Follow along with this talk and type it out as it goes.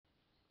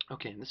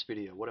Okay, in this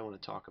video what I want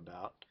to talk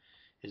about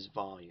is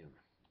volume,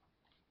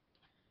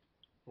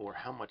 or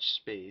how much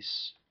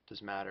space does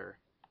matter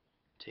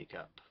take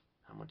up.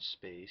 How much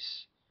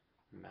space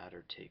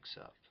matter takes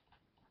up.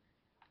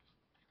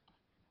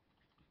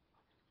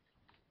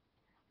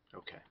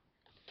 Okay,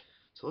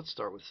 so let's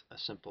start with a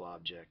simple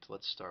object.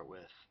 Let's start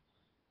with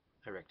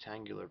a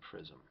rectangular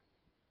prism.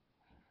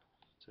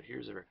 So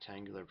here's a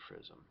rectangular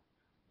prism,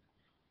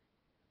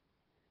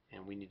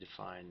 and we need to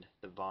find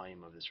the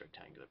volume of this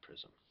rectangular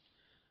prism.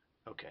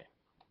 Okay,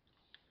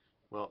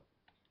 well,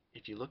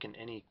 if you look in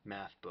any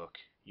math book,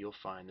 you'll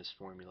find this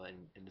formula,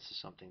 and this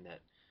is something that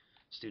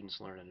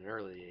students learn at an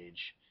early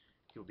age.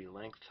 It will be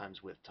length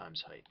times width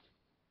times height.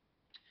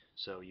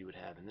 So you would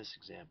have, in this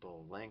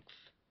example, length,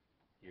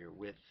 your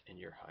width, and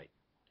your height.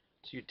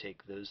 So you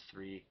take those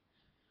three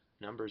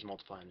numbers,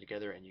 multiply them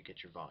together, and you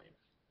get your volume.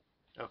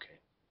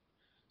 Okay,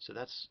 so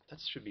that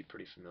should be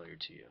pretty familiar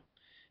to you.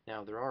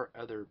 Now there are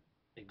other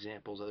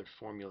examples, other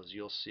formulas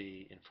you'll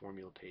see in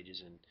formula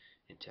pages in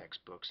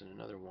textbooks, and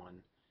another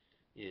one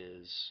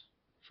is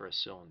for a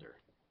cylinder.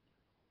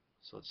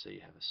 So let's say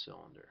you have a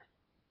cylinder.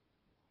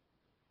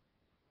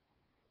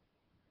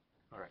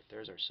 Alright,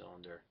 there's our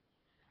cylinder.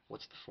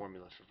 What's the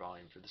formula for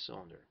volume for the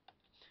cylinder?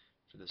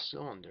 For the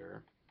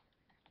cylinder,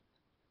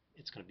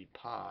 it's going to be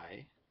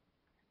pi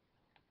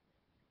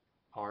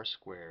r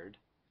squared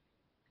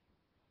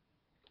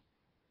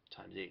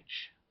times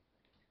h.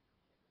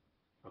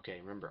 Okay,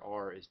 remember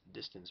r is the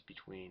distance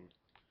between,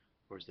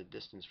 or is the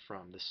distance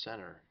from the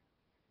center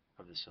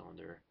of the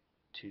cylinder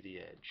to the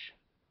edge.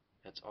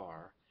 That's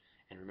r.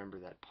 And remember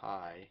that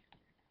pi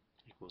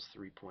equals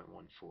 3.14.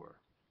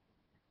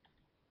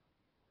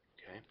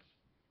 Okay?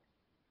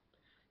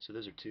 So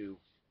those are two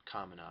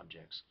common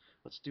objects.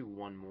 Let's do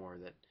one more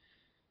that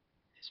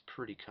is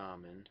pretty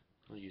common.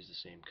 We'll use the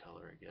same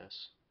color, I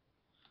guess.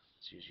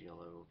 Let's use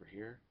yellow over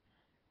here.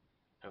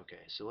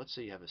 Okay, so let's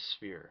say you have a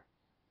sphere.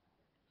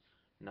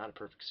 Not a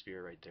perfect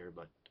sphere right there,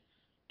 but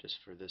just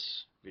for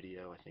this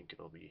video, I think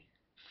it'll be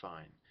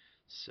fine.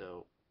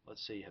 So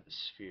let's say you have a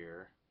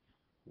sphere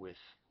with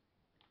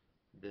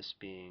this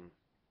being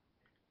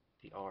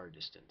the r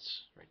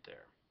distance right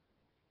there.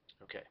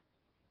 Okay,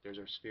 there's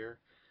our sphere.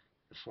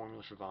 The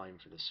formula for volume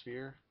for the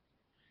sphere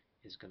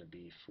is going to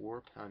be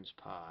 4 times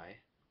pi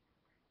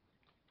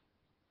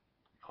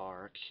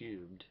r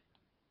cubed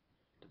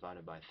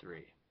divided by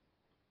 3.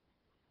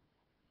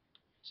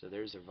 So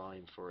there's the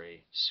volume for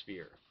a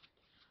sphere.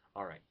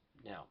 Alright,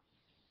 now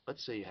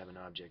let's say you have an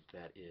object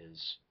that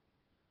is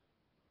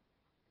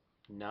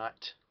not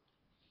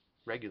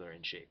regular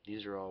in shape.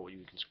 These are all what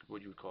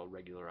you would call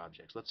regular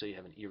objects. Let's say you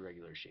have an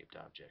irregular shaped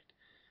object.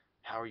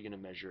 How are you going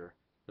to measure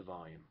the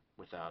volume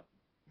without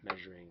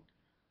measuring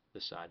the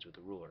sides with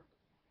a ruler?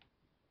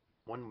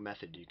 One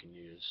method you can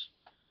use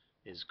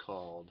is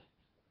called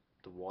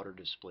the water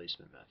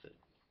displacement method.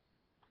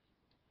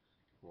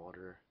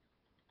 Water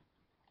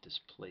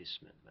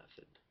displacement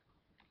method.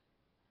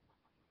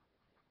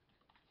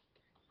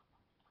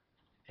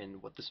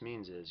 And what this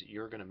means is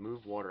you're going to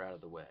move water out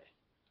of the way.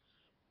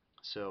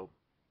 So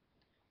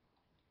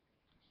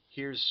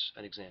here's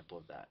an example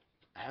of that.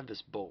 I have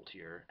this bolt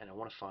here, and I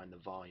want to find the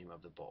volume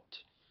of the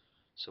bolt.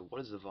 So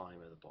what is the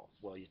volume of the bolt?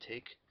 Well, you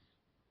take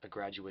a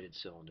graduated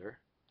cylinder,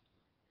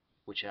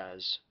 which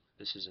has,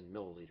 this is in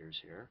milliliters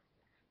here,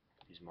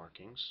 these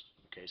markings.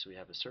 Okay, so we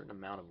have a certain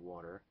amount of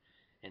water,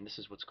 and this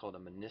is what's called a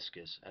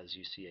meniscus, as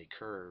you see a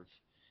curve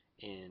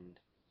in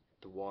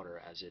the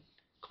water as it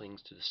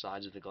clings to the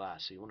sides of the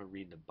glass. So you want to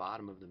read the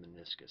bottom of the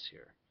meniscus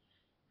here.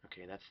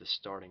 Okay, that's the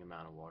starting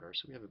amount of water.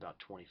 So we have about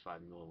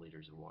 25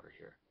 milliliters of water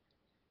here.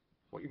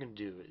 What you're going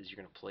to do is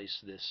you're going to place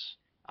this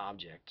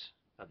object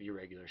of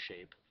irregular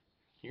shape,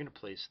 you're going to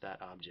place that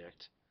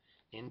object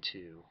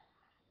into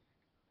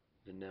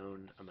the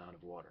known amount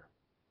of water.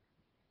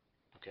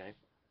 Okay,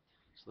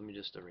 so let me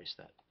just erase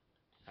that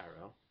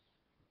arrow.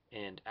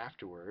 And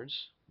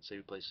afterwards, let's say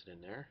we place it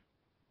in there.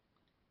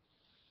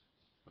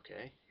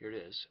 Okay, here it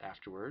is.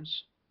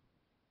 Afterwards,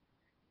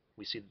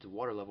 we see that the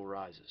water level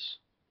rises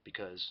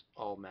because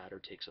all matter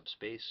takes up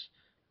space.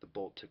 The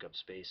bolt took up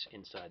space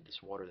inside this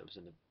water that was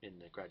in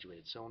the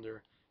graduated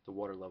cylinder. The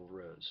water level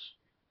rose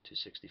to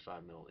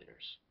 65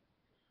 milliliters.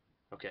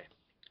 Okay,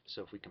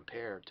 so if we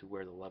compare to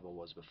where the level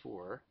was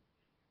before,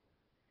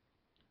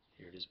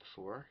 here it is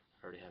before.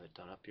 I already have it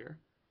done up here.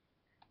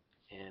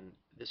 And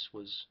this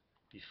was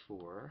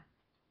before.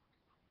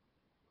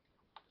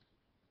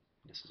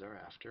 This is our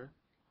after.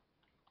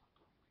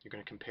 You're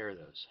going to compare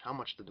those. How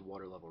much did the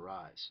water level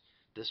rise?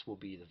 This will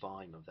be the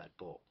volume of that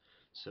bolt.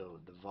 So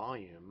the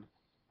volume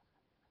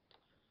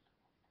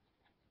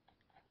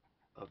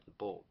of the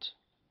bolt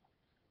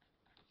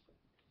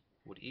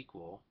would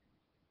equal,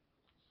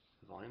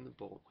 the volume of the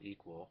bolt would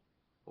equal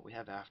what we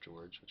have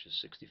afterwards, which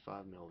is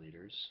 65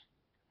 milliliters,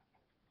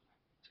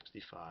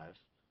 65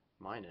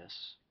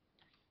 minus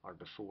our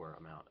before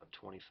amount of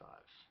 25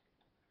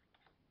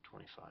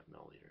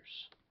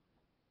 milliliters.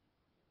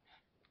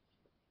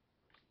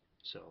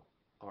 So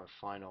our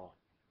final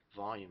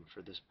volume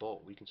for this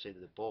bolt, we can say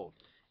that the bolt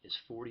is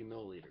 40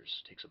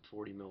 milliliters, takes up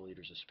 40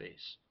 milliliters of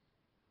space.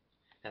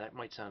 And that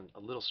might sound a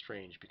little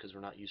strange because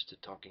we're not used to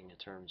talking in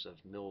terms of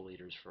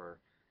milliliters for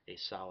a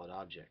solid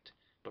object.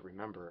 But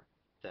remember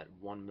that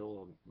 1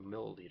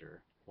 milliliter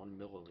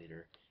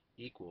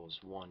equals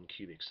 1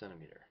 cubic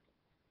centimeter.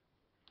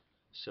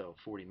 So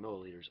 40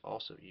 milliliters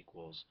also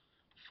equals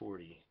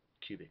 40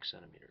 cubic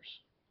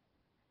centimeters.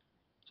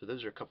 So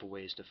those are a couple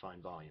ways to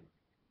find volume.